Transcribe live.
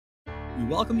We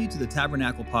welcome you to the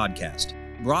Tabernacle Podcast,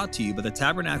 brought to you by the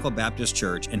Tabernacle Baptist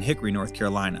Church in Hickory, North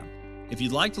Carolina. If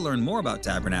you'd like to learn more about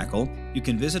Tabernacle, you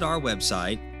can visit our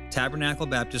website,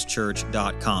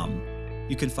 tabernaclebaptistchurch.com.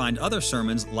 You can find other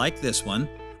sermons like this one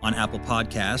on Apple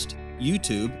Podcast,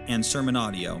 YouTube, and Sermon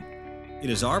Audio. It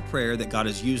is our prayer that God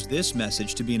has used this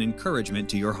message to be an encouragement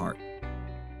to your heart.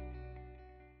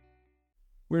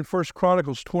 We're in 1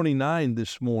 Chronicles 29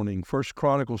 this morning, 1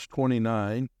 Chronicles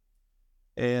 29,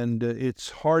 and it's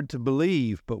hard to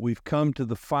believe, but we've come to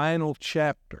the final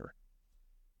chapter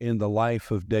in the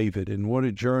life of David, and what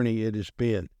a journey it has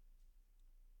been.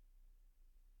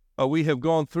 We have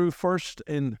gone through 1st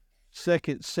and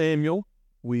 2nd Samuel.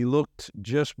 We looked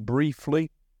just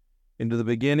briefly into the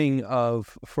beginning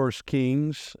of 1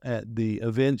 Kings at the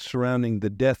events surrounding the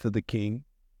death of the king.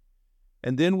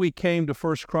 And then we came to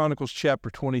 1 Chronicles chapter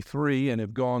 23 and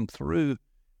have gone through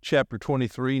chapter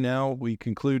 23. Now we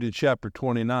concluded chapter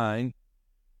 29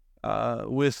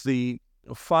 with the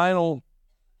final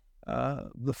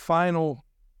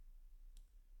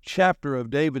chapter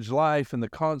of David's life and the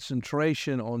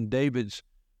concentration on David's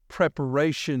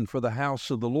preparation for the house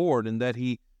of the Lord, and that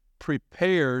he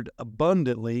prepared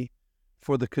abundantly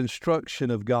for the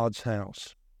construction of God's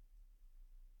house.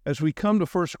 As we come to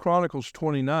 1 Chronicles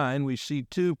 29, we see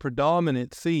two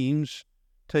predominant themes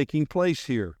taking place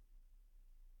here.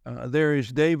 There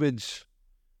is David's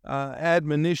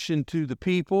admonition to the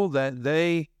people that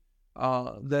they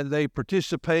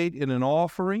participate in an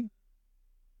offering,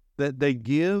 that they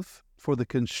give for the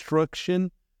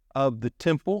construction of the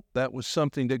temple. That was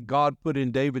something that God put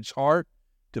in David's heart,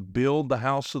 to build the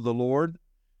house of the Lord.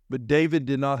 But David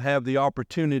did not have the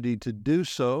opportunity to do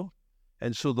so.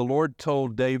 And so the Lord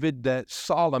told David that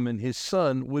Solomon, his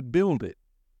son, would build it.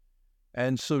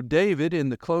 And so David, in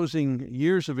the closing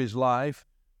years of his life,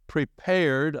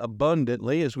 prepared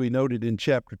abundantly, as we noted in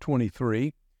chapter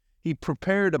 23. He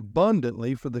prepared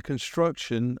abundantly for the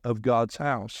construction of God's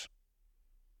house.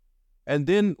 And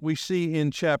then we see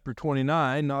in chapter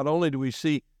 29, not only do we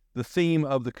see the theme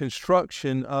of the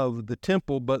construction of the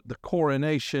temple, but the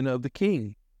coronation of the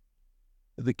king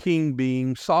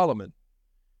being Solomon.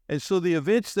 And so the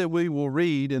events that we will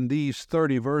read in these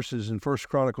 30 verses in 1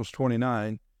 Chronicles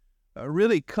 29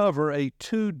 really cover a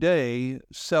 2-day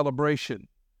celebration,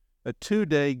 a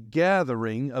 2-day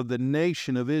gathering of the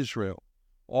nation of Israel.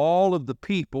 All of the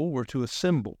people were to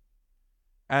assemble,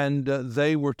 and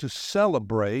they were to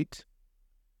celebrate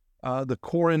the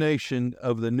coronation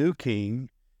of the new king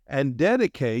and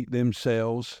dedicate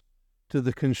themselves to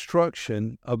the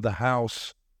construction of the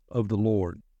house of the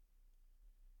Lord.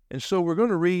 And so we're going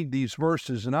to read these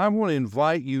verses, and I want to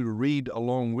invite you to read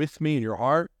along with me in your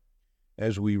heart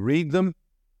as we read them.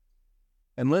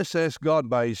 And let's ask God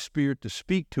by His Spirit to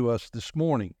speak to us this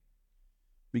morning.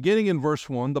 Beginning in verse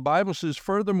 1, the Bible says,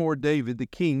 "Furthermore, David the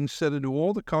king said unto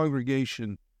all the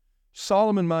congregation,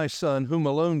 Solomon my son, whom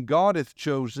alone God hath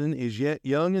chosen, is yet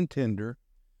young and tender,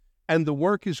 and the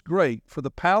work is great, for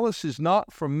the palace is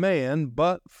not for man,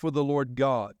 but for the Lord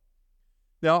God.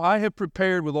 Now I have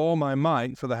prepared with all my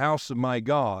might for the house of my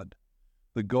God,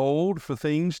 the gold for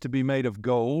things to be made of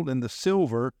gold, and the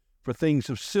silver for things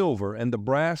of silver, and the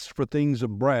brass for things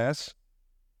of brass,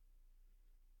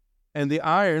 and the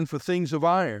iron for things of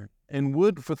iron, and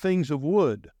wood for things of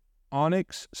wood,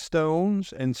 onyx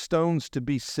stones, and stones to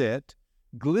be set,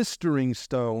 glistering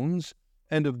stones,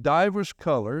 and of divers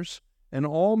colors, and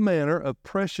all manner of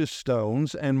precious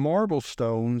stones, and marble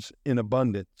stones in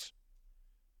abundance.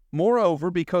 Moreover,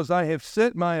 because I have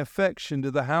set my affection to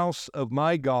the house of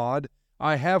my God,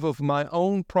 I have of my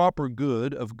own proper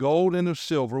good, of gold and of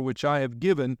silver, which I have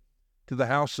given to the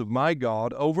house of my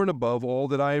God, over and above all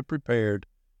that I have prepared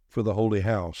for the holy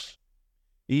house,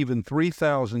 even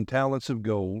 3,000 talents of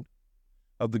gold,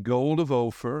 of the gold of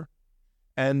Ophir,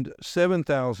 and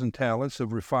 7,000 talents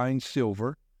of refined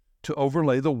silver, to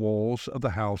overlay the walls of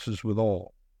the houses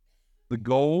withal. The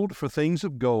gold for things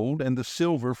of gold, and the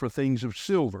silver for things of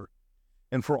silver,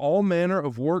 and for all manner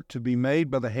of work to be made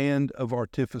by the hand of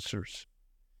artificers.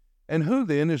 And who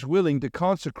then is willing to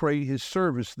consecrate his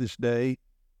service this day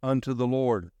unto the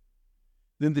Lord?"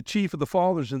 Then the chief of the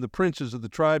fathers and the princes of the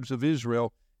tribes of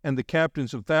Israel, and the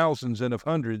captains of thousands and of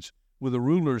hundreds, with the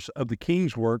rulers of the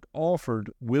king's work, offered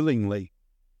willingly,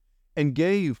 and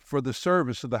gave for the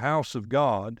service of the house of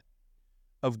God,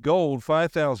 of gold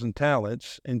 5,000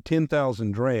 talents, and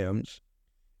 10,000 drams,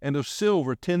 and of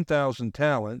silver 10,000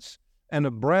 talents, and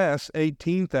of brass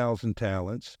 18,000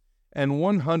 talents, and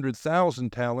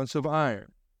 100,000 talents of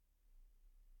iron.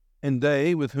 And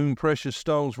they, with whom precious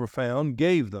stones were found,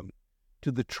 gave them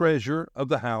to the treasure of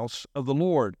the house of the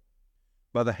Lord,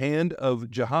 by the hand of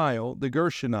Jehiel the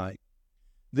Gershonite,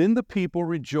 Then the people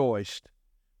rejoiced,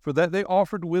 for that they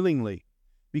offered willingly,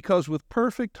 because with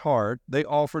perfect heart they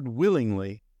offered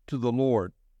willingly to the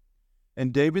Lord.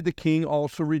 And David the king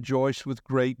also rejoiced with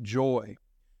great joy.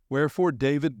 Wherefore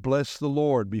David blessed the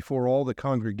Lord before all the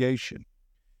congregation.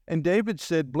 And David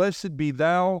said, Blessed be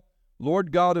thou,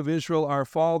 Lord God of Israel, our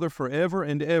Father, forever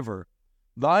and ever.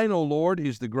 Thine, O Lord,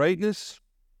 is the greatness,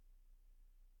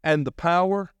 and the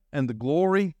power, and the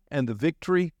glory, and the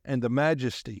victory, and the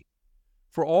majesty.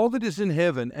 For all that is in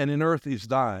heaven and in earth is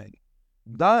thine.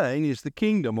 Thine is the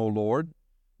kingdom, O Lord.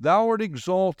 Thou art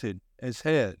exalted as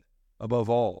head above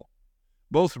all.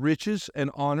 Both riches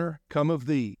and honor come of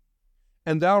thee,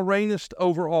 and thou reignest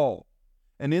over all.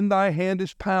 And in thy hand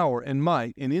is power and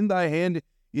might, and in thy hand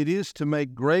it is to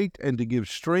make great and to give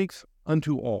strength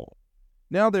unto all.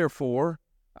 Now therefore,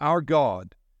 our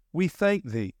God, we thank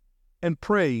thee, and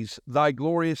praise thy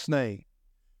glorious name.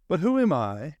 But who am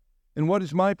I, and what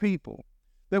is my people,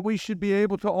 that we should be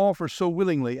able to offer so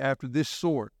willingly after this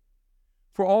sort?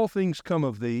 For all things come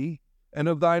of thee, and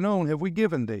of thine own have we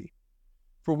given thee.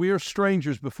 For we are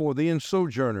strangers before thee, and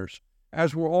sojourners,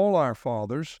 as were all our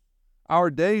fathers. Our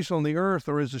days on the earth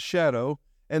are as a shadow,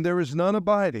 and there is none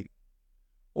abiding.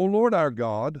 O Lord our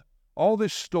God, all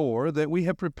this store that we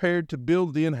have prepared to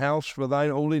build thee an house for thine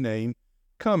holy name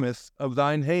cometh of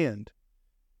thine hand,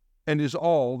 and is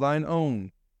all thine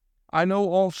own. I know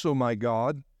also, my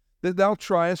God, that thou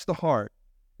triest the heart,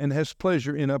 and hast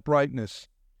pleasure in uprightness.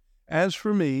 As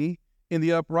for me, in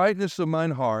the uprightness of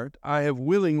mine heart, I have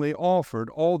willingly offered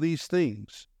all these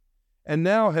things. And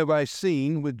now have I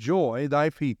seen with joy thy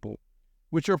people,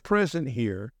 which are present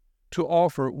here, to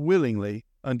offer willingly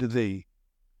unto thee.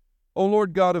 O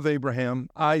Lord God of Abraham,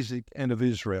 Isaac, and of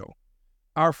Israel,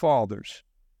 our fathers,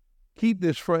 keep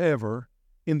this forever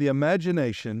in the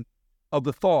imagination of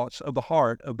the thoughts of the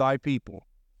heart of thy people,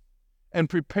 and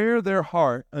prepare their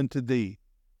heart unto thee,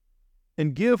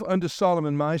 and give unto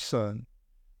Solomon my son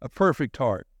a perfect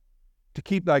heart, to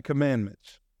keep thy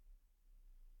commandments,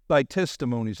 thy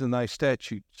testimonies, and thy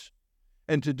statutes,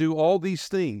 and to do all these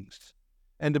things,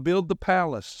 and to build the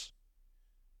palace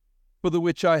for the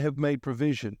which I have made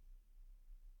provision.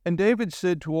 And David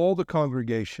said to all the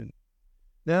congregation,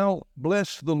 Now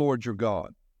bless the Lord your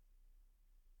God.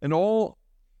 And all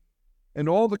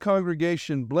the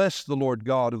congregation blessed the Lord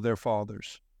God of their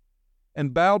fathers,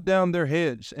 and bowed down their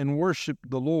heads and worshipped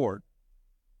the Lord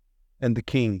and the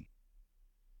king.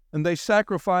 And they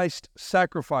sacrificed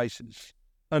sacrifices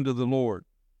unto the Lord,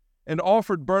 and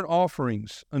offered burnt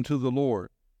offerings unto the Lord.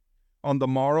 On the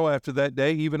morrow after that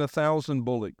day, even 1,000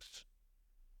 bullocks,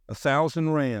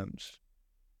 1,000 rams,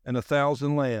 and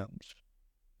 1,000 lambs,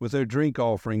 with their drink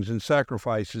offerings and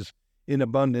sacrifices in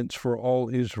abundance for all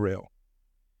Israel.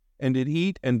 And did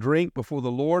eat and drink before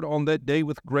the Lord on that day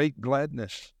with great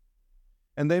gladness.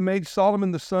 And they made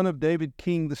Solomon the son of David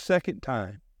king the second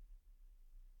time,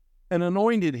 and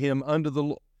anointed him unto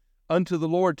the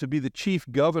Lord to be the chief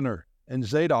governor, and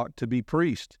Zadok to be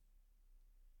priest.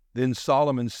 Then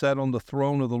Solomon sat on the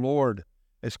throne of the Lord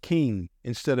as king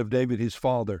instead of David his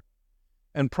father,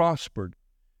 and prospered,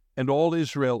 and all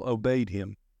Israel obeyed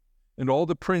him. And all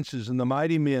the princes and the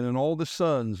mighty men and all the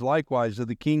sons likewise of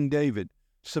the king David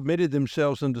submitted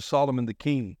themselves unto Solomon the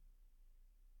king.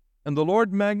 And the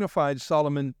Lord magnified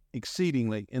Solomon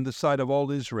exceedingly in the sight of all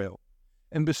Israel,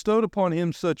 and bestowed upon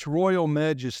him such royal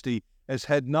majesty as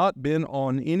had not been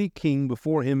on any king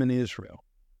before him in Israel.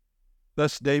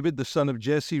 Thus David the son of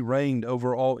Jesse reigned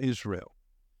over all Israel.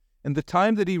 And the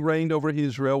time that he reigned over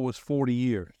Israel was 40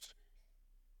 years.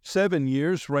 7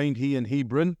 years reigned he in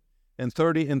Hebron, and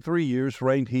 33 years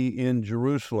reigned he in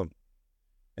Jerusalem.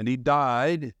 And he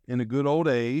died in a good old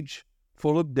age,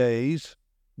 full of days,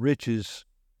 riches,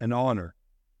 and honor.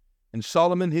 And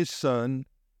Solomon his son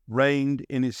reigned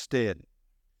in his stead.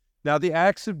 Now the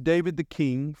acts of David the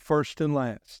king, first and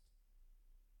last,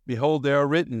 behold, they are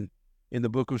written in the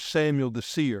book of Samuel the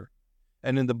seer,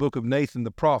 and in the book of Nathan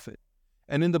the prophet,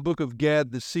 and in the book of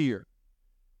Gad the seer,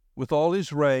 with all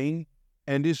his reign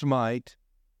and his might,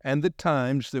 and the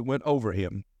times that went over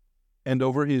him, and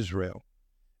over Israel,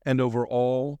 and over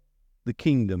all the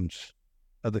kingdoms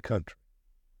of the country.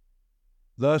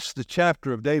 Thus the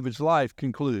chapter of David's life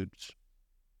concludes.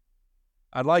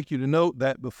 I'd like you to note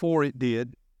that before it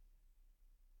did,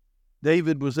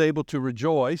 David was able to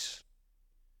rejoice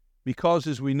because,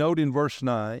 as we note in verse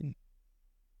 9,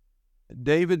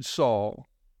 David saw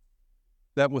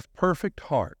that with perfect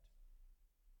heart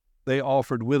they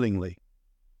offered willingly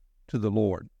to the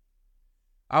Lord.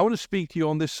 I want to speak to you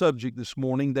on this subject this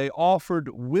morning. They offered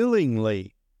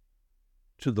willingly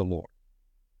to the Lord.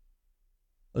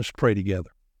 Let's pray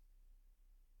together.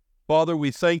 Father,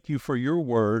 we thank you for your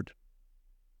word.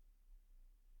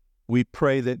 We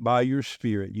pray that by your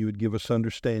Spirit you would give us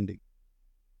understanding.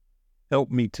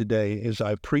 Help me today as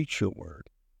I preach your word.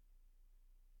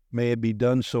 May it be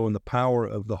done so in the power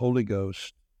of the Holy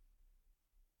Ghost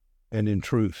and in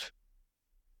truth.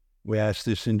 We ask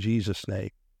this in Jesus'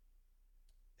 name.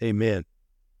 Amen.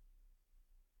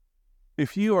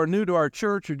 If you are new to our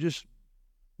church or just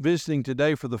visiting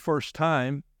today for the first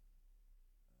time,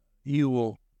 you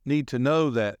will need to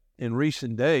know that in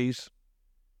recent days,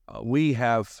 we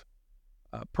have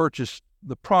purchased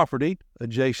the property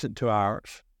adjacent to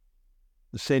ours,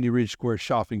 the Sandy Ridge Square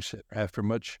Shopping Center. After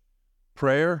much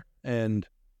prayer and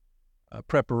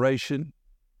preparation,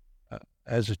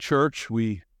 as a church,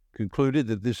 we concluded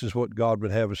that this is what God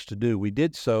would have us to do. We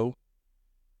did so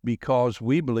because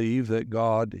we believe that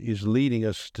God is leading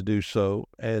us to do so,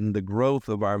 and the growth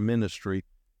of our ministry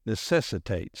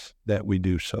necessitates that we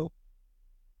do so.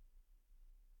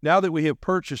 Now that we have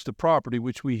purchased the property,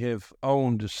 which we have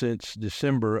owned since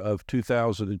December of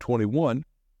 2021,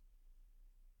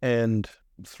 and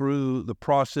through the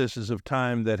processes of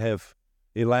time that have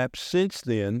elapsed since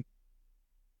then,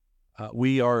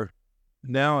 we are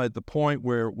now at the point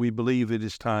where we believe it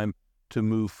is time to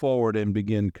move forward and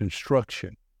begin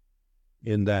construction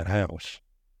in that house.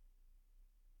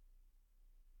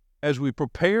 As we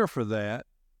prepare for that,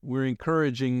 we're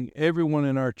encouraging everyone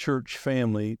in our church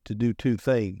family to do two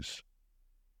things: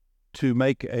 to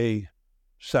make a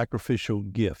sacrificial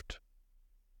gift,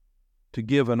 to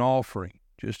give an offering,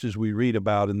 just as we read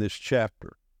about in this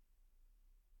chapter,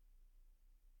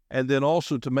 and then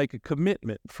also to make a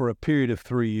commitment for a period of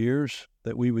 3 years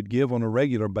that we would give on a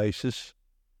regular basis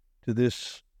to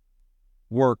this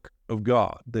work of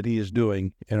God that he is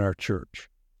doing in our church.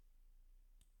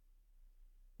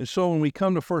 And so when we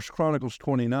come to 1 Chronicles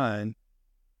 29,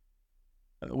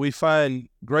 we find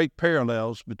great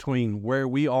parallels between where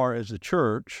we are as a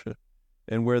church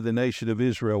and where the nation of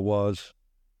Israel was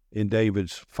in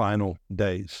David's final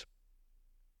days.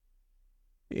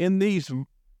 In these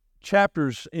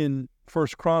chapters in 1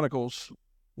 Chronicles,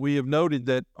 we have noted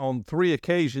that on 3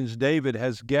 occasions David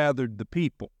has gathered the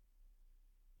people.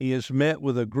 He has met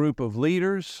with a group of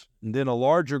leaders, and then a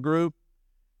larger group,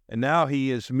 and now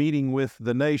he is meeting with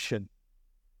the nation.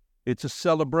 It's a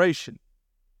celebration,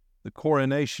 the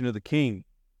coronation of the king.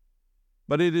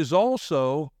 But it is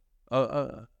also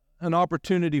an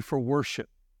opportunity for worship,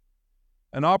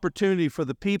 an opportunity for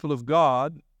the people of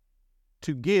God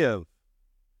to give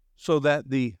so that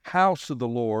the house of the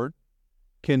Lord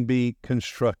can be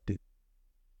constructed.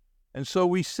 And so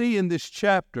we see in this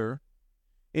chapter,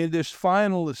 in this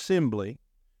final assembly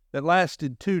that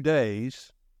lasted 2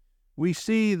 days, we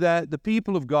see that the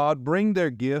people of God bring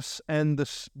their gifts, and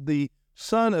the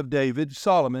son of David,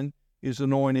 Solomon, is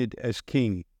anointed as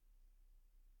king.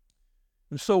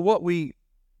 And so what we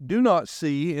do not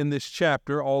see in this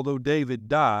chapter, although David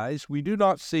dies, we do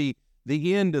not see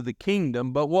the end of the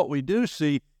kingdom, but what we do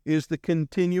see is the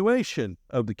continuation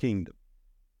of the kingdom.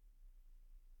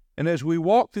 And as we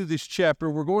walk through this chapter,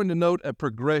 we're going to note a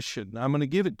progression. I'm going to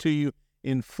give it to you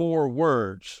in 4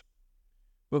 words.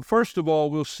 But first of all,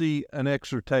 we'll see an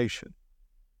exhortation.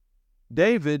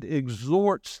 David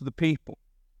exhorts the people.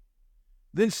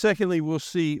 Then secondly, we'll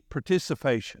see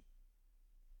participation.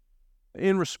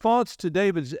 In response to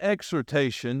David's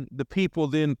exhortation, the people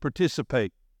then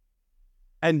participate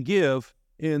and give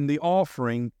in the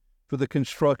offering for the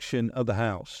construction of the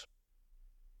house.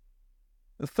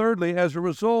 Thirdly, as a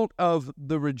result of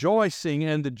the rejoicing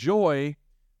and the joy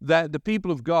that the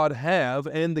people of God have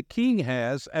and the king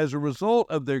has as a result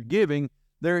of their giving,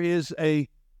 there is a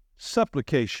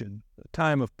supplication, a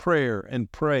time of prayer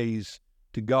and praise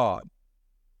to God.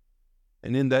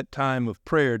 And in that time of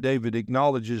prayer, David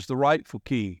acknowledges the rightful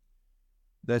king.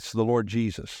 That's the Lord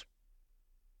Jesus.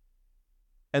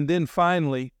 And then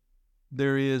finally,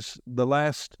 there is the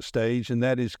last stage, and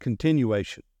that is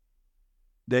continuation.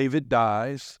 David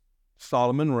dies,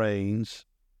 Solomon reigns,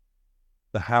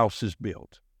 the house is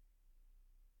built.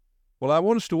 Well, I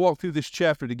want us to walk through this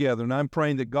chapter together, and I'm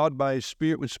praying that God by his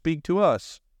Spirit would speak to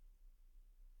us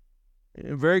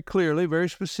very clearly, very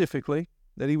specifically,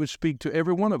 that he would speak to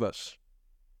every one of us,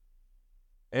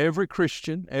 every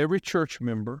Christian, every church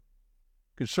member,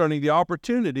 concerning the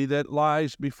opportunity that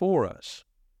lies before us.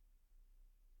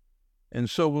 And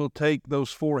so we'll take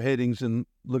those 4 headings and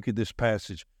look at this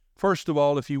passage. First of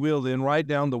all, if you will, then write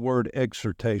down the word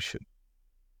exhortation.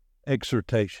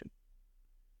 Exhortation.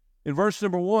 In verse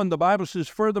number 1, the Bible says,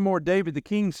 "Furthermore, David the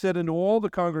king said unto all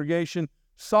the congregation,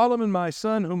 Solomon my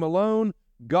son, whom alone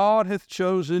God hath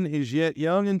chosen, is yet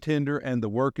young and tender, and the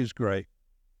work is great.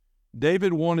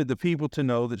 David wanted the people to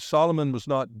know that Solomon was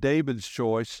not David's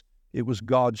choice, it was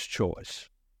God's choice.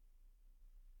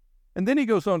 And then he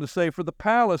goes on to say, for the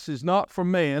palace is not for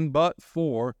man, but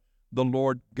for the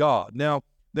Lord God. Now,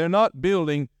 they're not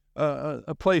building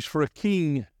a place for a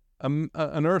king, an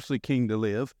earthly king to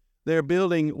live. They're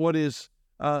building what is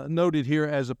noted here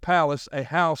as a palace, a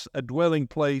house, a dwelling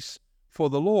place for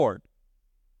the Lord.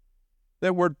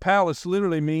 That word palace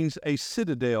literally means a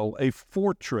citadel, a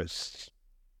fortress.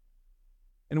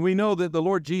 And we know that the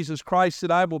Lord Jesus Christ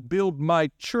said, I will build my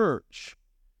church,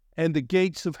 and the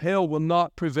gates of hell will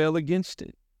not prevail against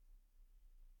it.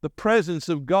 The presence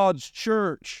of God's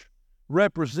church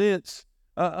represents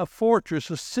a fortress,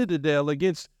 a citadel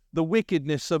against the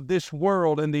wickedness of this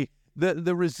world and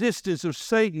the resistance of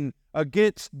Satan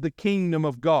against the kingdom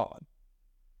of God.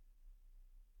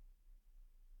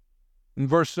 In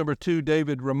verse number 2,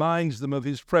 David reminds them of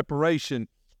his preparation.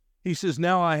 He says,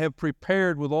 now I have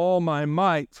prepared with all my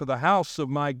might for the house of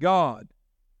my God,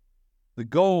 the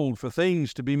gold for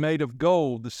things to be made of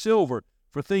gold, the silver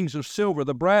for things of silver,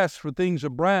 the brass for things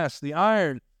of brass, the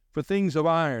iron for things of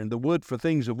iron, the wood for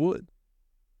things of wood.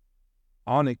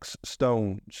 Onyx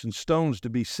stones and stones to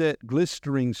be set,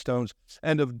 glistering stones,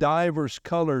 and of divers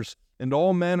colors, and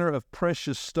all manner of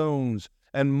precious stones,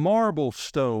 and marble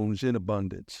stones in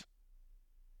abundance.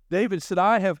 David said,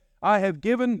 I have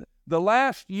given the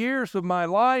last years of my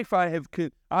life, I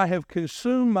have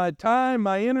consumed my time,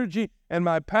 my energy, and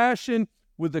my passion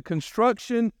with the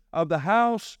construction of the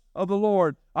house of the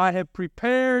Lord. I have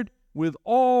prepared with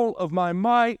all of my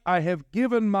might. I have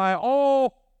given my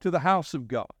all to the house of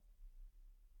God.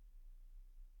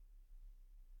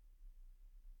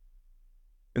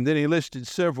 And then he listed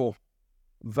several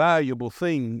valuable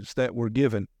things that were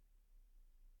given.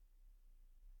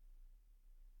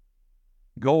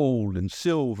 Gold and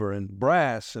silver and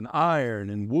brass and iron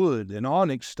and wood and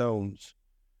onyx stones,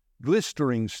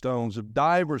 glistering stones of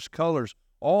divers colors,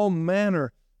 all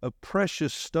manner of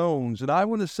precious stones. And I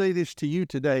want to say this to you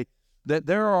today, that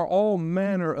there are all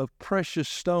manner of precious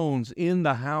stones in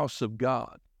the house of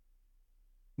God,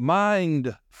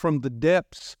 mined from the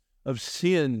depths of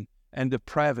sin and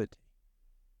depravity,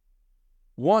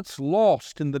 once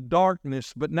lost in the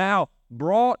darkness, but now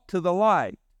brought to the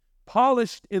light,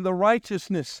 polished in the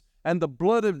righteousness and the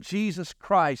blood of Jesus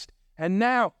Christ, and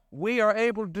now we are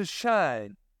able to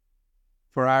shine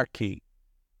for our King.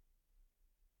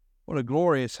 What a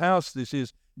glorious house this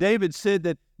is. David said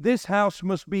that this house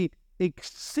must be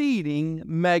exceeding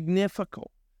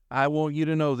magnifical. I want you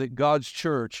to know that God's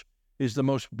church is the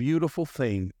most beautiful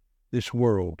thing this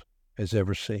world has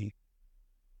ever seen.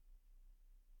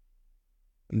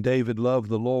 And David loved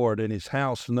the Lord and his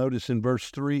house. Notice in verse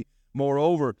 3,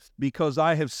 moreover, because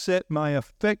I have set my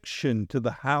affection to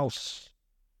the house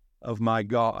of my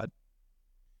God.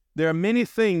 There are many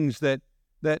things that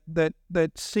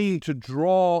seem to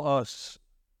draw us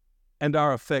and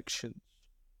our affections.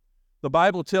 The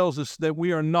Bible tells us that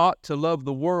we are not to love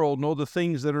the world nor the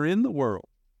things that are in the world.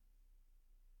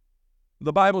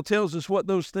 The Bible tells us what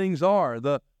those things are: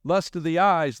 the lust of the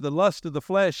eyes, the lust of the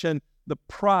flesh, and the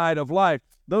pride of life.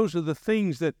 Those are the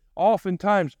things that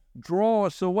oftentimes draw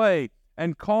us away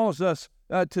and cause us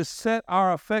to set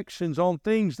our affections on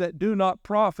things that do not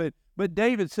profit. But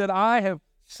David said, I have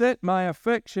set my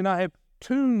affection, I have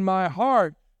tuned my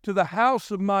heart to the house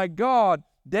of my God.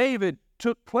 David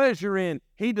took pleasure in,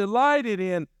 he delighted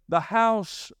in the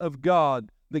house of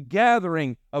God, the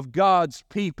gathering of God's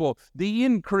people, the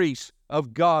increase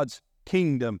of God's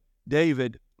kingdom.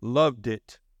 David loved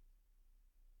it,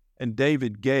 and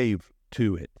David gave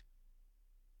to it.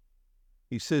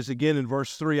 He says again in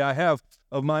verse 3, I have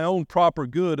of my own proper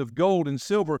good of gold and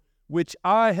silver, which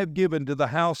I have given to the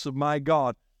house of my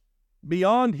God.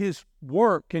 Beyond his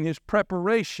work and his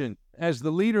preparation as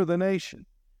the leader of the nation,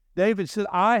 David said,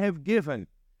 I have given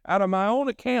out of my own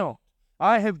account,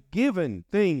 I have given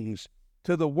things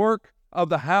to the work of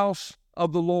the house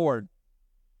of the Lord.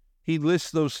 He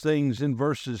lists those things in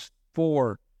verses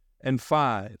 4 and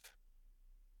 5.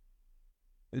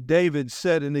 David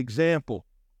set an example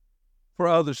for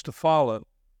others to follow.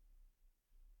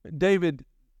 David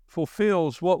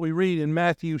fulfills what we read in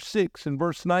Matthew 6 and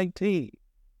verse 19.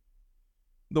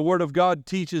 The Word of God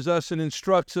teaches us and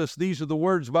instructs us. These are the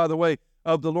words, by the way,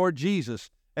 of the Lord Jesus.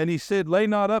 And he said, lay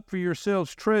not up for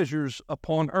yourselves treasures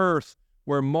upon earth,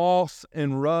 where moth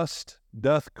and rust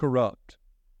doth corrupt,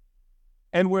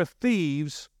 and where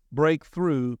thieves break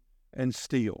through and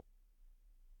steal.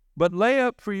 But lay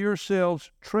up for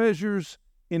yourselves treasures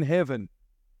in heaven,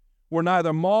 where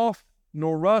neither moth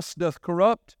nor rust doth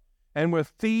corrupt, and where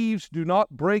thieves do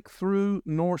not break through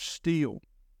nor steal.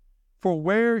 For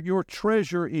where your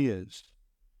treasure is,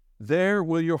 there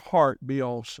will your heart be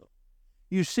also.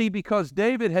 You see, because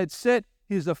David had set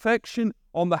his affection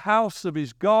on the house of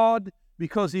his God,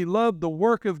 because he loved the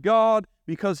work of God,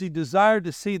 because he desired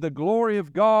to see the glory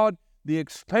of God, the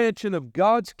expansion of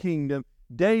God's kingdom,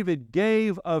 David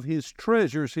gave of his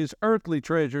treasures, his earthly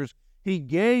treasures. He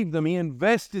gave them, he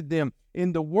invested them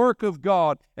in the work of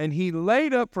God, and he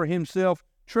laid up for himself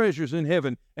treasures in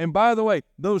heaven. And by the way,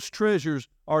 those treasures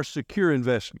are secure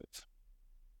investments.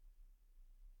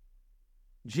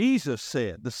 Jesus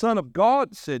said, the Son of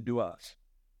God said to us,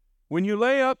 when you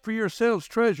lay up for yourselves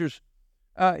treasures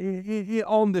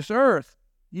on this earth,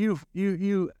 you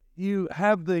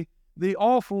have the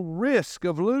awful risk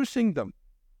of losing them,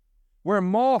 where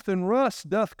moth and rust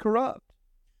doth corrupt,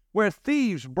 where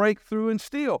thieves break through and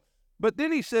steal. But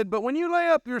then he said, but when you lay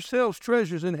up yourselves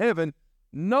treasures in heaven,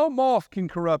 no moth can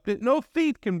corrupt it, no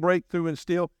thief can break through and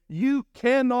steal. You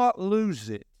cannot lose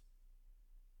it.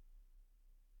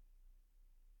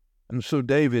 And so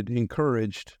David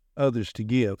encouraged others to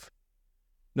give.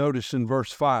 Notice in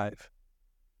verse 5,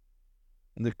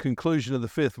 in the conclusion of the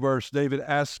 5th verse, David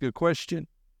asks a question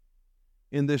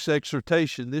in this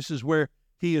exhortation. This is where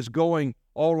he is going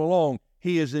all along.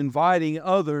 He is inviting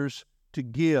others to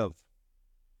give.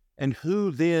 And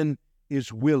who then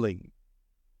is willing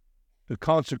to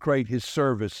consecrate his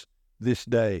service this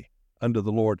day unto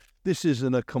the Lord? This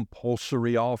isn't a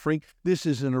compulsory offering. This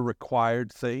isn't a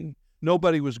required thing.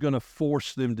 Nobody was going to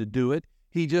force them to do it.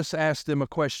 He just asked them a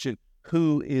question: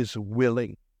 who is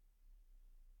willing?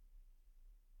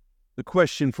 The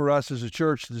question for us as a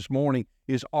church this morning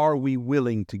is, are we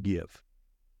willing to give?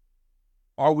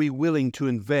 Are we willing to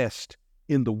invest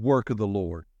in the work of the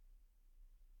Lord?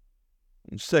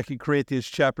 In 2 Corinthians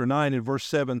chapter 9 and verse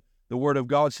 7, the Word of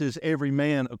God says, every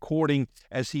man according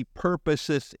as he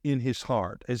purposeth in his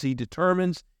heart, as he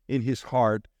determines in his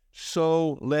heart,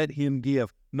 so let him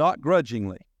give, not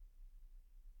grudgingly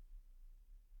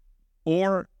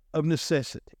or of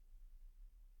necessity.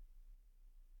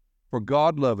 For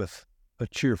God loveth a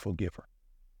cheerful giver.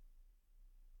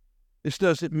 This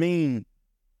doesn't mean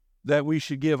that we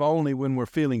should give only when we're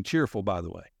feeling cheerful, by the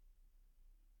way.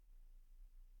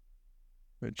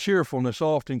 But cheerfulness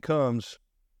often comes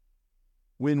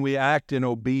when we act in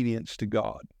obedience to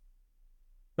God,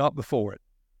 not before it.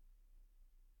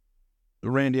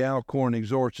 Randy Alcorn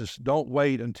exhorts us, don't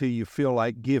wait until you feel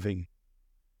like giving.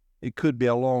 It could be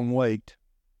a long wait.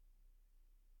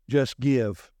 Just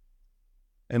give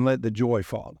and let the joy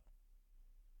follow.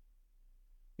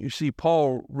 You see,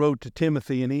 Paul wrote to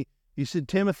Timothy, and he said,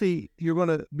 Timothy, you're going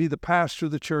to be the pastor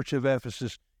of the church of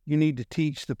Ephesus. You need to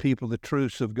teach the people the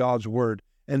truths of God's word.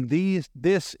 And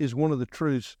this is one of the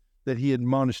truths that he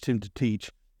admonished him to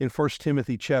teach in 1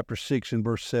 Timothy chapter 6 and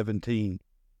verse 17.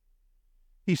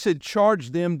 He said, charge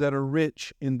them that are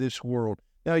rich in this world.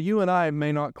 Now, you and I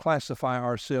may not classify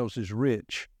ourselves as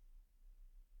rich,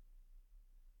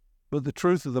 but the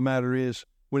truth of the matter is,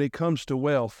 when it comes to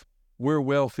wealth, we're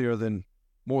wealthier than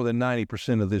more than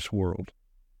 90% of this world.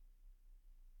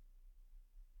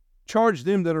 Charge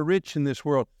them that are rich in this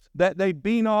world, that they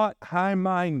be not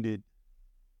high-minded,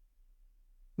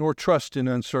 nor trust in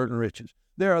uncertain riches.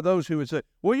 There are those who would say,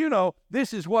 well, you know,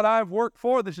 this is what I've worked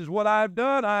for, this is what I've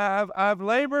done, I've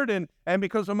labored, and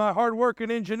because of my hard work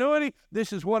and ingenuity,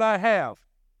 this is what I have.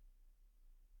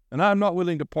 And I'm not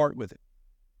willing to part with it.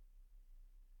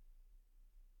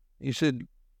 He said,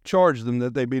 charge them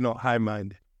that they be not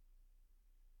high-minded.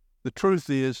 The truth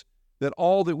is that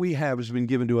all that we have has been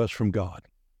given to us from God.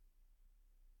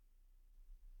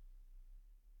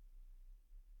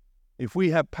 If we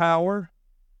have power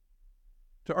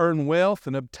to earn wealth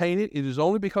and obtain it, it is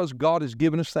only because God has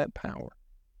given us that power.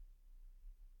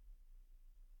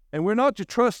 And we're not to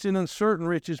trust in uncertain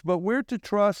riches, but we're to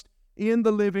trust in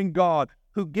the living God,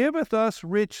 who giveth us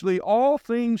richly all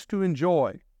things to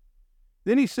enjoy.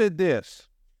 Then he said this,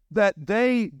 that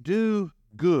they do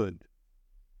good.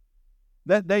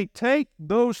 That they take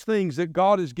those things that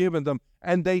God has given them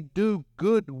and they do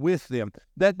good with them.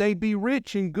 That they be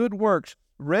rich in good works,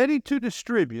 ready to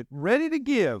distribute, ready to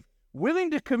give,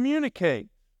 willing to communicate,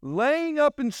 laying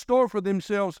up in store for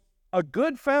themselves a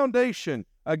good foundation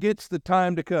against the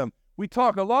time to come. We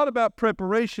talk a lot about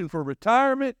preparation for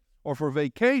retirement or for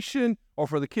vacation or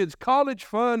for the kids' college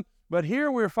fund, but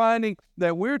here we're finding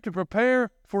that we're to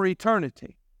prepare for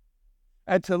eternity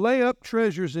and to lay up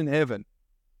treasures in heaven.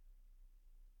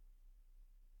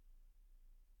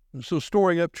 And so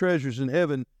storing up treasures in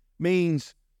heaven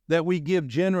means that we give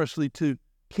generously to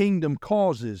kingdom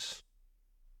causes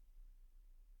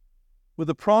with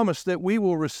the promise that we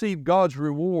will receive God's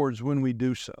rewards when we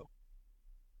do so.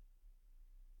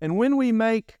 And when we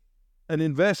make an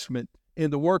investment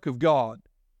in the work of God,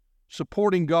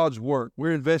 supporting God's work,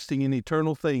 we're investing in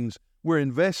eternal things. We're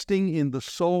investing in the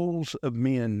souls of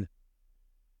men.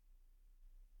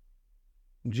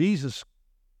 Jesus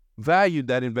valued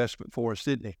that investment for us,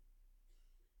 didn't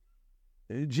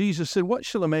he? Jesus said, what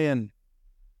shall a man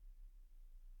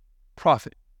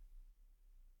profit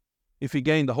if he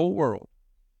gain the whole world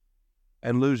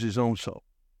and lose his own soul?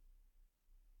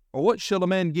 Or what shall a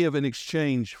man give in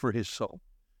exchange for his soul?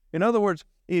 In other words,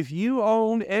 if you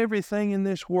owned everything in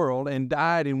this world and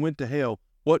died and went to hell,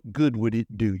 what good would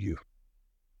it do you?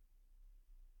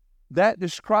 That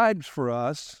describes for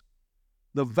us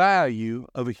the value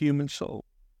of a human soul.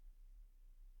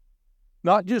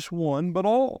 Not just one, but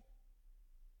all.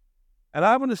 And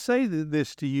I want to say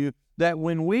this to you, that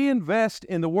when we invest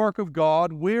in the work of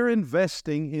God, we're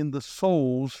investing in the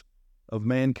souls of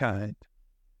mankind.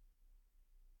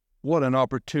 What an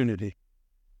opportunity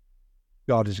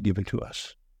God has given to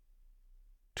us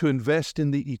to invest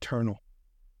in the eternal.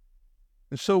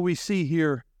 And so we see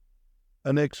here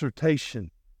an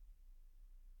exhortation.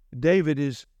 David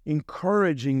is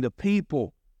encouraging the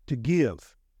people to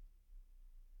give.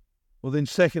 Well, then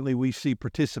secondly, we see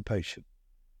participation.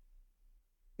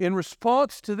 In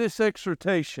response to this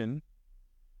exhortation,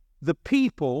 the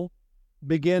people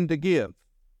began to give.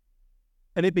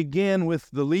 And it began with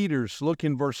the leaders. Look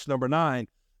in verse number 9.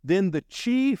 Then the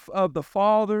chief of the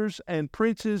fathers and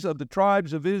princes of the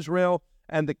tribes of Israel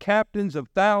and the captains of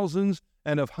thousands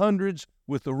and of hundreds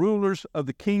with the rulers of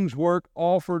the king's work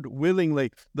offered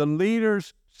willingly. The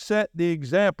leaders set the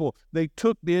example. They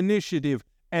took the initiative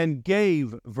and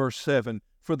gave, verse 7,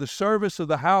 for the service of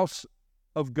the house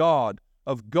of God,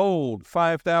 of gold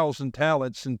 5,000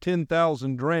 talents and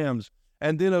 10,000 drams,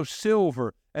 and then of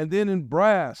silver, and then in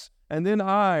brass, and then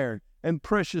iron and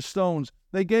precious stones.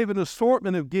 They gave an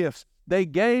assortment of gifts. They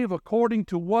gave according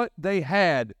to what they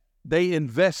had. They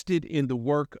invested in the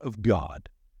work of God.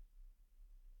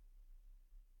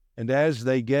 And as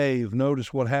they gave,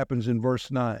 notice what happens in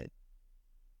verse 9.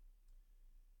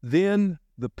 Then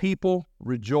the people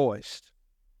rejoiced,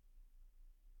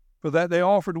 for that they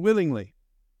offered willingly,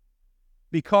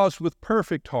 because with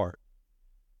perfect heart,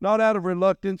 not out of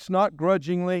reluctance, not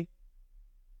grudgingly,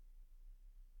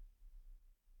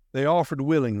 they offered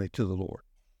willingly to the Lord.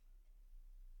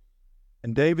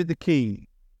 And David the king,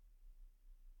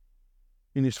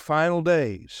 in his final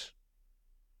days,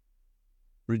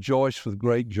 rejoiced with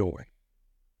great joy.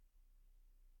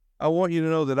 I want you to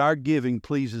know that our giving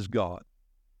pleases God.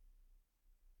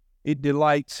 It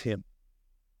delights him.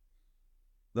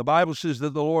 The Bible says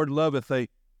that the Lord loveth a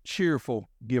cheerful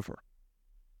giver.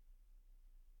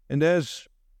 And as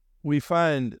we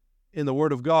find in the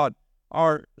Word of God,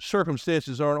 our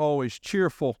circumstances aren't always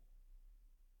cheerful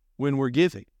when we're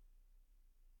giving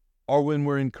or when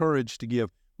we're encouraged to give.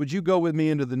 Would you go with me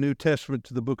into the New Testament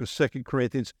to the book of 2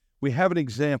 Corinthians? We have an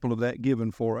example of that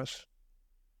given for us.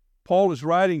 Paul is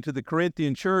writing to the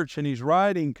Corinthian church, and he's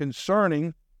writing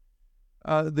concerning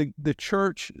the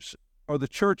churches, or the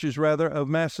churches rather, of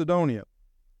Macedonia.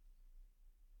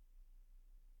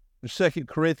 In 2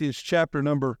 Corinthians chapter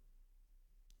number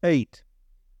 8.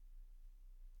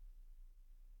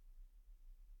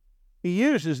 He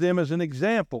uses them as an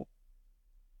example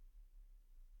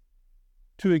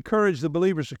to encourage the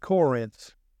believers of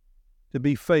Corinth to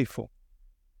be faithful.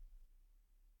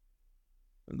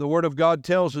 The Word of God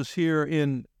tells us here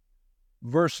in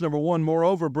verse number 1,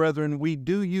 moreover, brethren, we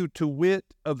do you to wit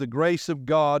of the grace of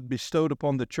God bestowed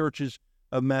upon the churches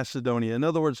of Macedonia. In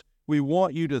other words, we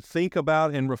want you to think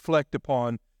about and reflect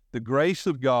upon the grace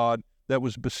of God that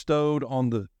was bestowed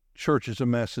on the churches of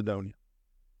Macedonia.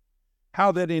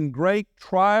 How that in great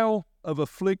trial of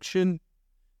affliction,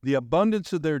 the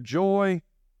abundance of their joy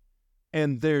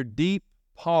and their deep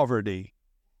poverty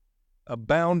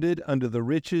abounded under the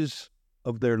riches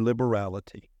of their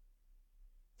liberality.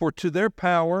 For to their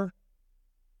power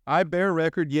I bear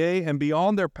record, yea, and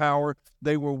beyond their power,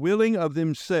 they were willing of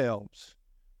themselves,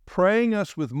 praying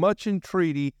us with much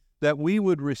entreaty that we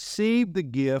would receive the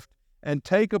gift and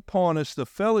take upon us the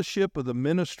fellowship of the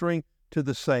ministering to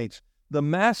the saints. The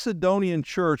Macedonian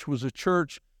church was a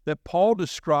church that Paul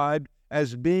described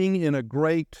as being in a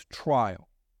great trial.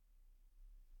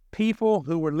 People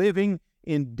who were living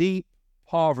in deep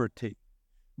poverty.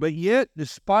 But yet,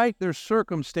 despite their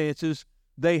circumstances,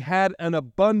 they had an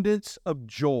abundance of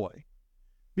joy.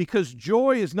 Because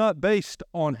joy is not based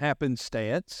on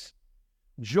happenstance.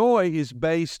 Joy is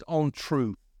based on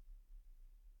truth.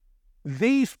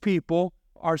 These people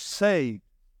are saved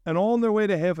and on their way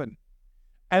to heaven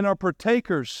and are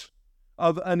partakers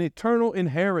of an eternal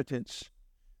inheritance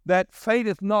that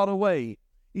fadeth not away.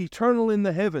 eternal in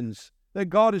the heavens that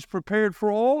God has prepared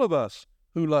for all of us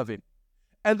who love Him.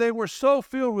 And they were so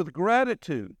filled with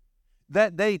gratitude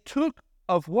that they took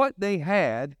of what they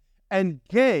had and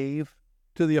gave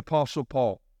to the Apostle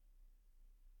Paul.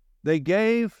 They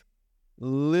gave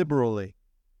liberally,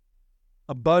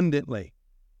 abundantly.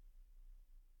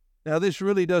 Now, this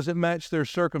really doesn't match their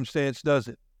circumstance, does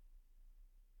it?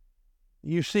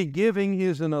 You see, giving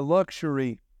isn't a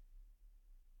luxury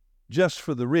just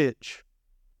for the rich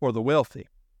or the wealthy.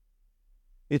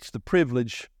 It's the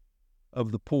privilege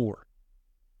of the poor.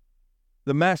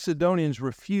 The Macedonians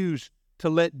refused to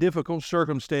let difficult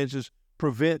circumstances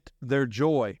prevent their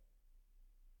joy.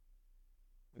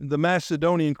 The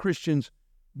Macedonian Christians,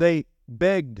 they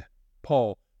begged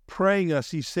Paul, praying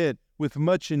us, he said, with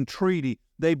much entreaty.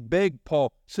 They begged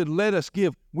Paul, said, let us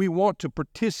give. We want to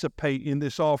participate in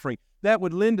this offering. That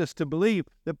would lend us to believe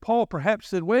that Paul perhaps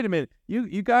said, wait a minute,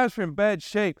 you guys are in bad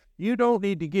shape. You don't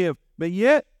need to give. But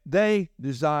yet they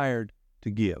desired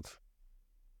to give.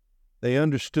 They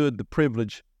understood the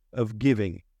privilege of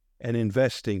giving and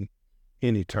investing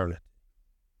in eternity.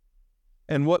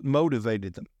 And what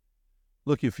motivated them?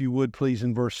 Look, if you would, please,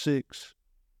 in verse 6.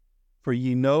 For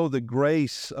ye know the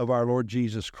grace of our Lord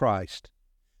Jesus Christ,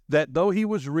 that though he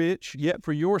was rich, yet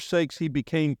for your sakes he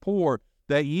became poor,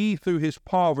 that ye through his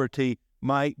poverty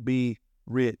might be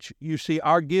rich. You see,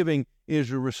 our giving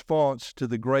is a response to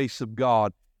the grace of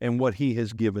God and what he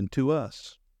has given to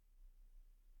us.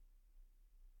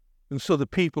 And so the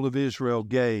people of Israel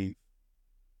gave,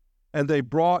 and they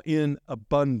brought in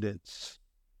abundance.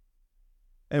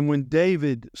 And when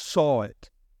David saw it,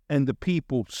 and the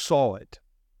people saw it,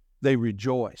 they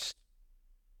rejoiced.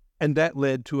 And that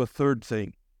led to a third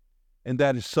thing, and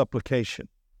that is supplication.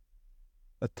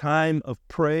 A time of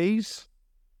praise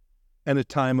and a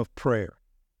time of prayer.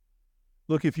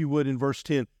 Look, if you would, in verse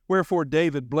 10. Wherefore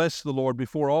David blessed the Lord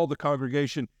before all the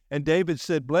congregation, and David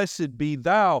said, Blessed be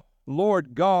thou,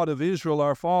 Lord God of Israel,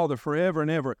 our Father, forever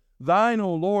and ever. Thine,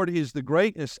 O Lord, is the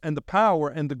greatness and the power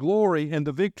and the glory and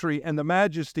the victory and the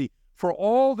majesty. For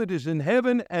all that is in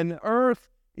heaven and earth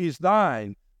is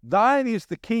thine. Thine is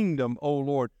the kingdom, O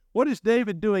Lord. What is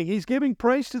David doing? He's giving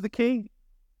praise to the king.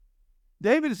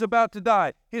 David is about to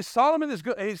die. His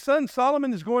son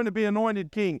Solomon is going to be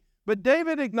anointed king. But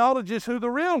David acknowledges who the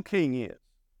real king is.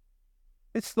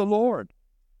 It's the Lord.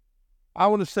 I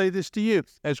want to say this to you.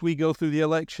 As we go through the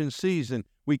election season,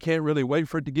 we can't really wait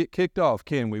for it to get kicked off,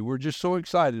 can we? We're just so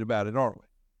excited about it, aren't we?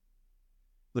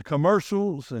 The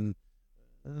commercials and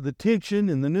the tension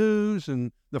in the news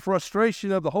and the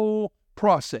frustration of the whole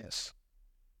process.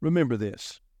 Remember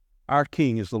this. Our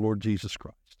King is the Lord Jesus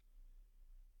Christ.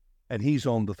 And he's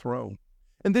on the throne.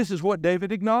 And this is what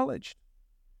David acknowledged.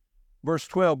 Verse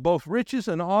 12, both riches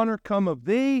and honor come of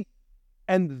thee,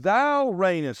 and thou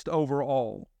reignest over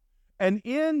all. And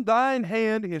in thine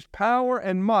hand is power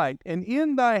and might, and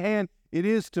in thy hand it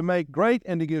is to make great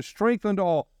and to give strength unto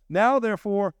all. Now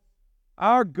therefore,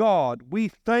 our God, we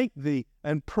thank thee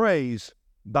and praise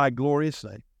thy glorious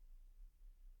name.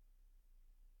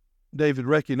 David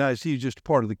recognized he's just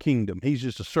part of the kingdom. He's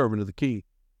just a servant of the king.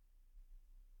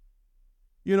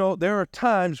 You know, there are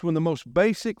times when the most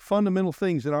basic, fundamental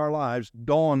things in our lives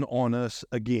dawn on us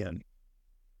again.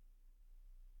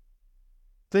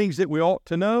 Things that we ought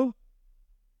to know,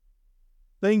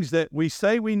 things that we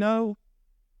say we know,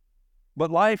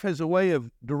 but life has a way of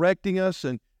directing us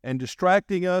and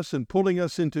distracting us and pulling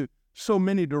us into so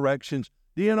many directions.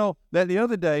 Do you know that the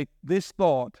other day, this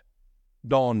thought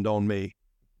dawned on me?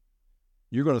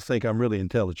 You're going to think I'm really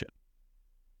intelligent.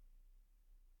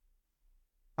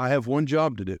 I have one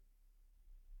job to do.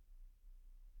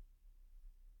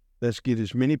 Let's get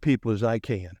as many people as I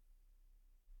can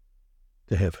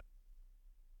to heaven.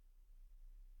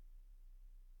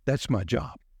 That's my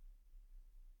job.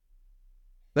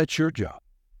 That's your job.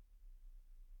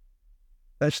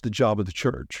 That's the job of the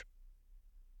church.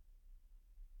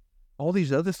 All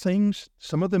these other things,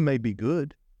 some of them may be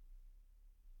good,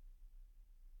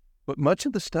 but much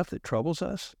of the stuff that troubles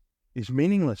us is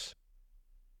meaningless.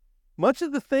 Much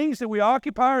of the things that we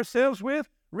occupy ourselves with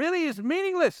really is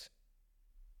meaningless.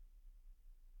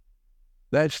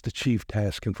 That's the chief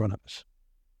task in front of us.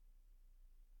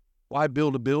 Why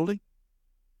build a building?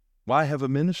 Why have a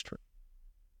ministry?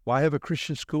 Why have a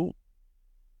Christian school?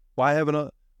 Why have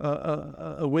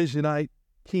a Wednesday night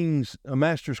a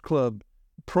Master's Club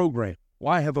program?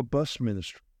 Why have a bus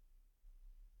ministry?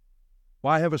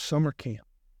 Why have a summer camp?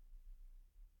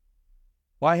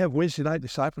 Why have Wednesday night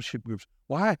discipleship groups?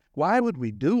 Why would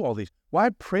we do all these?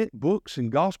 Why print books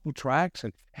and gospel tracts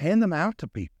and hand them out to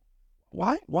people?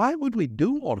 Why would we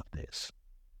do all of this?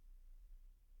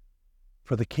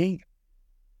 For the King.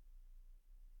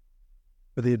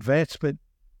 for the advancement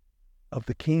of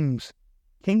the king's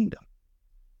kingdom.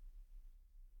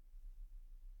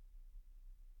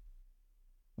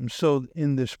 And so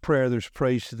in this prayer, there's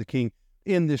praise to the king.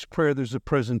 In this prayer, there's a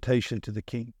presentation to the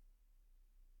king.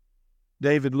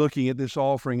 David, looking at this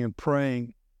offering and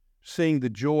praying, seeing the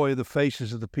joy of the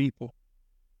faces of the people,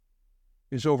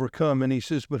 is overcome, and he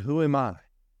says, but who am I?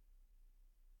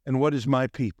 And what is my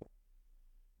people?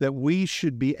 That we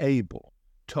should be able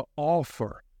to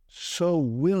offer so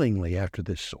willingly after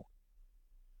this sort.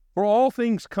 For all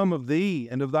things come of thee,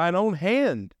 and of thine own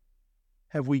hand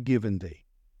have we given thee.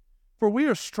 For we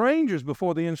are strangers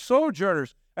before thee, and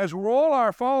sojourners, as were all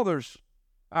our fathers.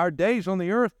 Our days on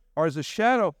the earth are as a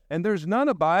shadow, and there's none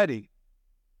abiding.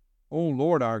 O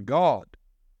Lord our God,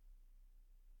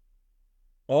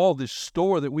 all this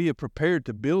store that we have prepared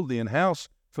to build thee an house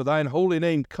for thine holy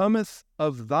name cometh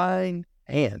of thine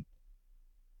hand,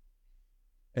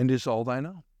 and is all thine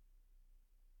own.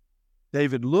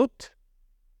 David looked,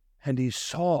 and he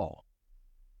saw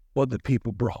what the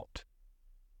people brought,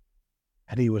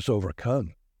 and he was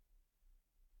overcome.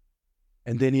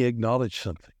 And then he acknowledged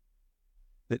something,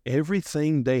 that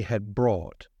everything they had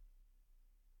brought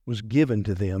was given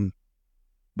to them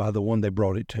by the one they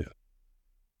brought it to.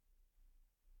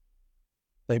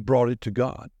 They brought it to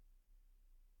God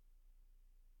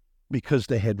because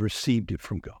they had received it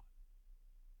from God.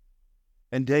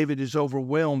 And David is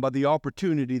overwhelmed by the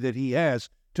opportunity that he has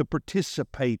to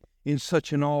participate in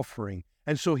such an offering.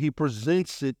 And so he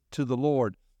presents it to the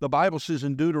Lord. The Bible says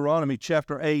in Deuteronomy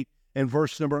chapter 8 and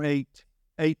verse number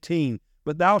 18,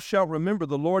 but thou shalt remember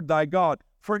the Lord thy God,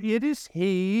 for it is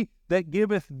he that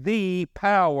giveth thee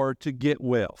power to get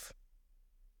wealth.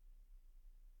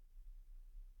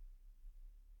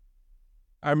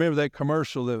 I remember that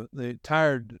commercial, the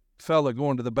tired fella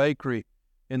going to the bakery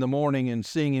in the morning and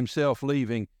seeing himself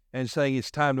leaving and saying it's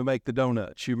time to make the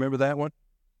donuts. You remember that one?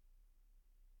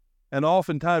 And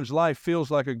oftentimes life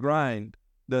feels like a grind,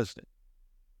 doesn't it?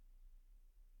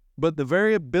 But the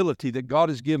very ability that God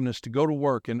has given us to go to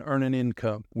work and earn an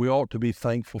income, we ought to be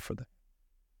thankful for that.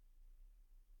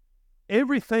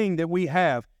 Everything that we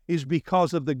have is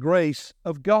because of the grace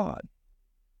of God.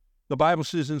 The Bible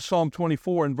says in Psalm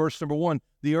 24 and verse number 1,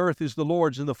 the earth is the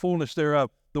Lord's and the fullness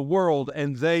thereof, the world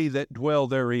and they that dwell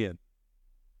therein.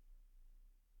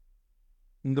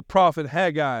 And the prophet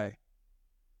Haggai,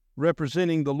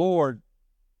 representing the Lord,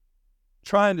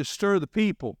 trying to stir the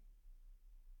people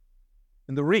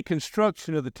in the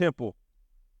reconstruction of the temple,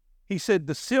 he said,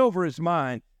 the silver is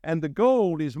mine and the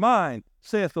gold is mine,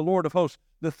 saith the Lord of hosts.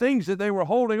 The things that they were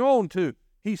holding on to,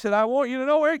 he said, I want you to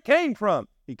know where it came from.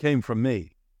 It came from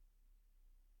me.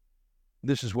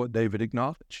 This is what David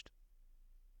acknowledged.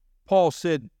 Paul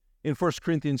said in 1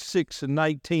 Corinthians 6 and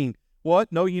 19,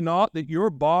 what, know ye not that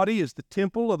your body is the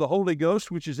temple of the Holy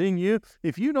Ghost which is in you?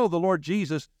 If you know the Lord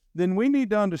Jesus, then we need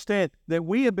to understand that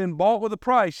we have been bought with a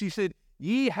price. He said,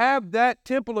 ye have that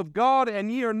temple of God,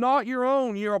 and ye are not your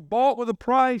own. Ye are bought with a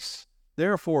price.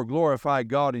 Therefore glorify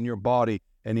God in your body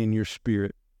and in your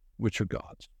spirit, which are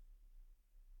God's.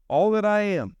 All that I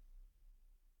am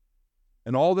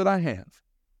and all that I have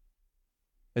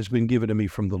has been given to me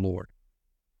from the Lord.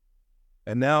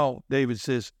 And now David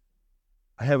says,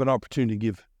 I have an opportunity to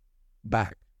give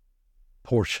back a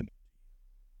portion.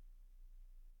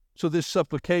 So this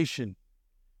supplication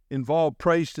involved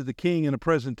praise to the king and a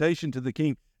presentation to the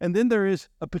king. And then there is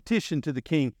a petition to the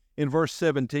king in verse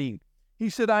 17. He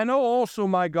said, I know also,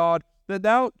 my God, that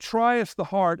thou triest the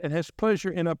heart and hast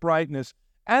pleasure in uprightness.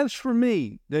 As for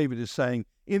me, David is saying,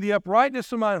 in the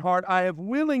uprightness of mine heart, I have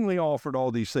willingly offered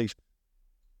all these things.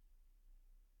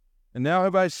 And now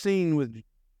have I seen with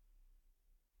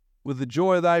the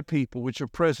joy of thy people, which are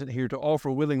present here, to offer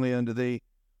willingly unto thee.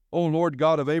 O Lord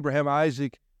God of Abraham,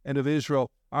 Isaac, and of Israel,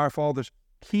 our fathers,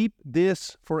 keep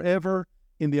this forever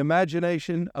in the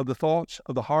imagination of the thoughts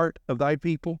of the heart of thy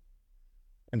people,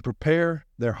 and prepare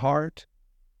their heart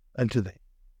unto thee.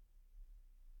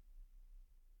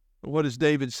 What is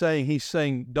David saying? He's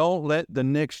saying, don't let the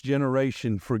next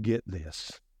generation forget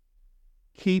this.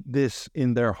 Keep this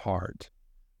in their heart,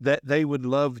 that they would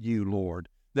love you, Lord,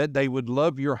 that they would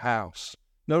love your house.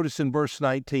 Notice in verse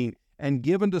 19, and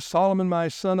give unto Solomon my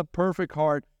son a perfect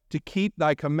heart to keep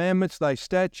thy commandments, thy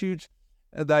statutes,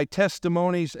 thy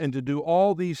testimonies, and to do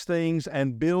all these things,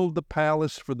 and build the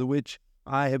palace for the which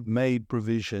I have made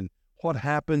provision. What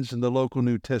happens in the local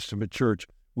New Testament church?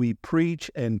 We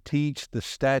preach and teach the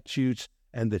statutes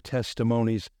and the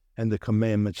testimonies and the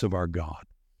commandments of our God.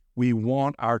 We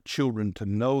want our children to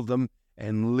know them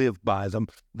and live by them.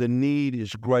 The need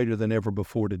is greater than ever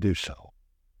before to do so.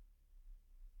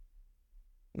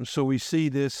 And so we see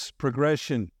this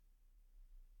progression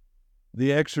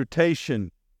the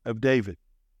exhortation of David,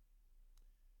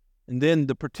 and then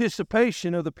the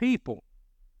participation of the people,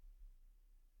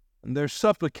 and their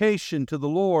supplication to the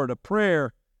Lord, a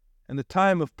prayer and a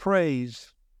time of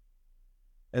praise,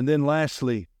 and then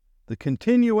lastly, the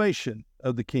continuation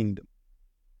of the kingdom.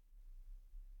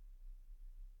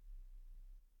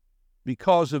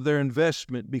 Because of their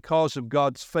investment, because of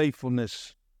God's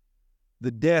faithfulness,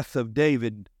 the death of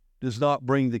David does not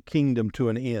bring the kingdom to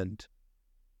an end.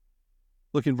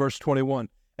 Look in verse 21.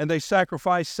 And they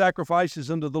sacrificed sacrifices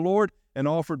unto the Lord and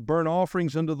offered burnt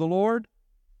offerings unto the Lord.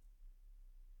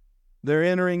 They're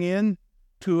entering in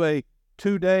to a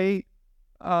 2-day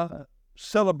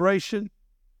celebration,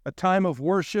 a time of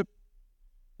worship,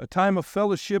 a time of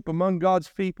fellowship among God's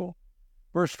people.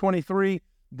 Verse 23,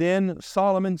 then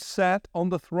Solomon sat on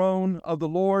the throne of the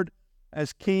Lord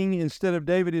as king instead of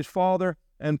David his father,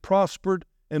 and prospered,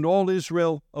 and all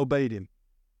Israel obeyed him.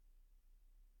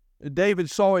 David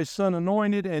saw his son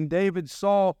anointed, and David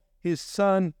saw his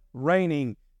son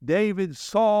reigning. David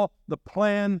saw the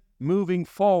plan moving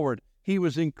forward. He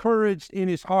was encouraged in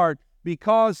his heart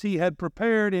because he had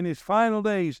prepared in his final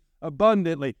days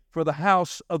abundantly for the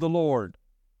house of the Lord.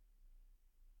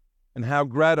 And how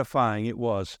gratifying it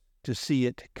was to see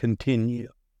it continue.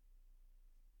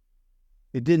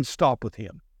 It didn't stop with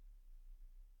him.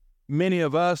 Many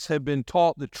of us have been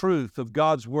taught the truth of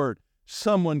God's word.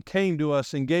 Someone came to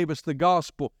us and gave us the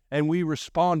gospel, and we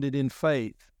responded in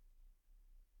faith.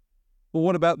 Well,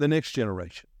 what about the next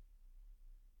generation?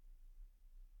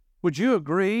 Would you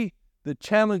agree the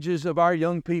challenges of our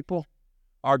young people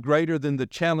are greater than the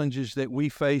challenges that we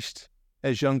faced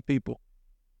as young people?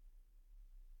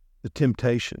 The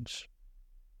temptations,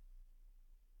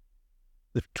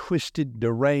 the twisted,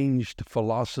 deranged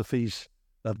philosophies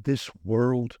of this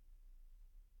world.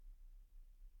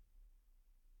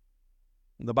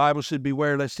 The Bible said,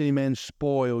 beware lest any man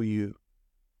spoil you.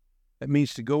 That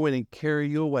means to go in and carry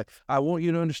you away. I want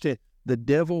you to understand, the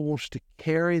devil wants to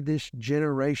carry this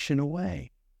generation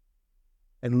away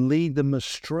and lead them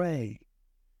astray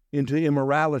into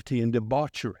immorality and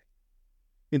debauchery,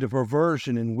 into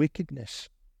perversion and wickedness,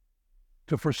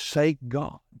 to forsake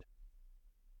God.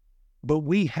 But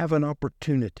we have an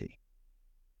opportunity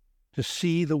to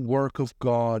see the work of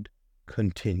God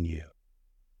continue.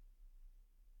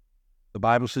 The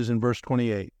Bible says in verse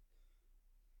 28,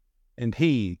 and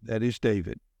he, that is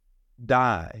David,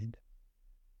 died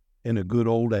in a good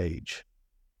old age,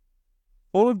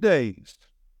 full of days,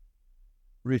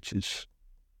 riches,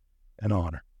 and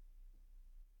honor.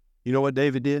 You know what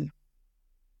David did?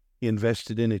 He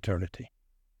invested in eternity.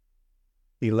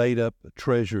 He laid up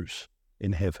treasures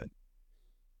in heaven.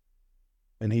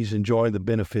 And he's enjoying the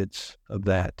benefits of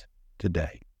that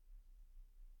today.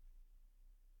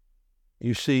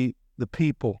 You see, the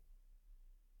people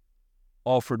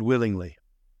offered willingly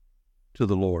to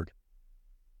the Lord.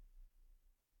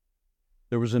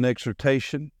 There was an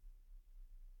exhortation.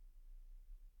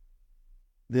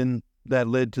 Then that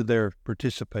led to their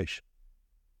participation.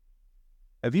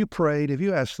 Have you prayed? Have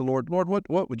you asked the Lord, Lord,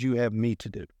 what would you have me to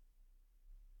do?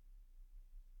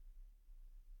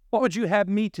 What would you have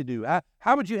me to do?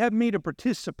 How would you have me to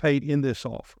participate in this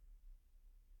offer?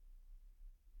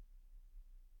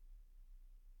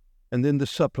 And then the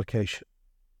supplication,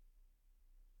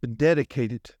 to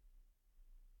dedicate it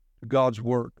to God's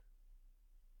work.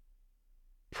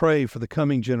 Pray for the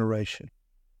coming generation.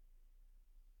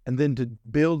 And then to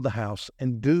build the house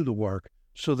and do the work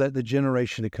so that the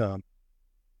generation to come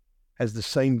has the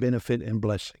same benefit and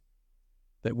blessing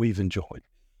that we've enjoyed.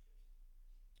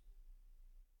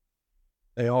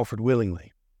 They offered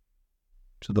willingly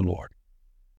to the Lord.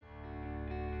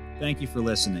 Thank you for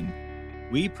listening.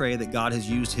 We pray that God has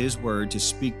used His Word to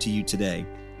speak to you today.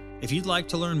 If you'd like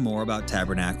to learn more about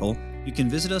Tabernacle, you can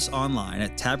visit us online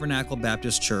at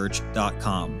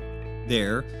tabernaclebaptistchurch.com.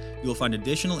 There, you'll find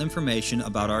additional information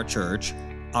about our church,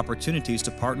 opportunities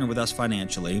to partner with us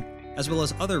financially, as well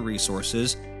as other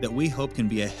resources that we hope can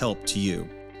be a help to you.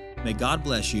 May God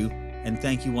bless you, and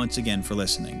thank you once again for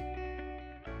listening.